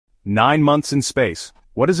9 months in space.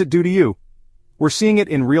 What does it do to you? We're seeing it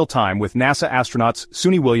in real time with NASA astronauts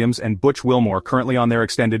Suni Williams and Butch Wilmore currently on their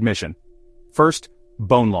extended mission. First,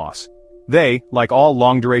 bone loss. They, like all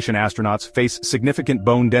long-duration astronauts, face significant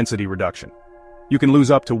bone density reduction. You can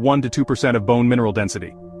lose up to 1 to 2% of bone mineral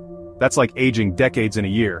density. That's like aging decades in a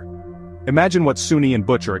year. Imagine what Suni and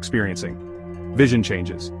Butch are experiencing. Vision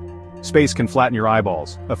changes. Space can flatten your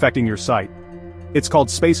eyeballs, affecting your sight. It's called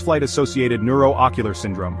spaceflight-associated neuroocular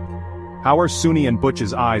syndrome. How are Suni and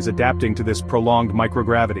Butch's eyes adapting to this prolonged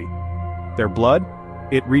microgravity? Their blood?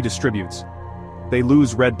 It redistributes. They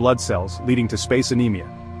lose red blood cells, leading to space anemia.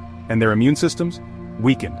 And their immune systems?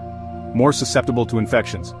 Weakened. More susceptible to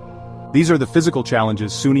infections. These are the physical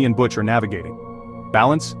challenges Suni and Butch are navigating.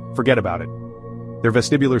 Balance? Forget about it. Their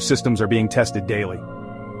vestibular systems are being tested daily.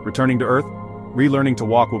 Returning to Earth? Relearning to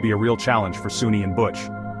walk will be a real challenge for Suni and Butch.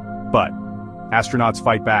 But astronauts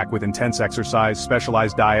fight back with intense exercise,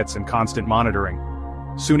 specialized diets, and constant monitoring.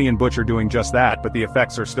 Suni and Butch are doing just that, but the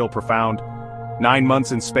effects are still profound. 9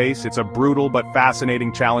 months in space, it's a brutal but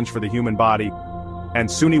fascinating challenge for the human body. And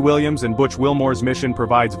Suni Williams and Butch Wilmore's mission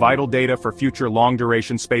provides vital data for future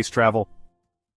long-duration space travel.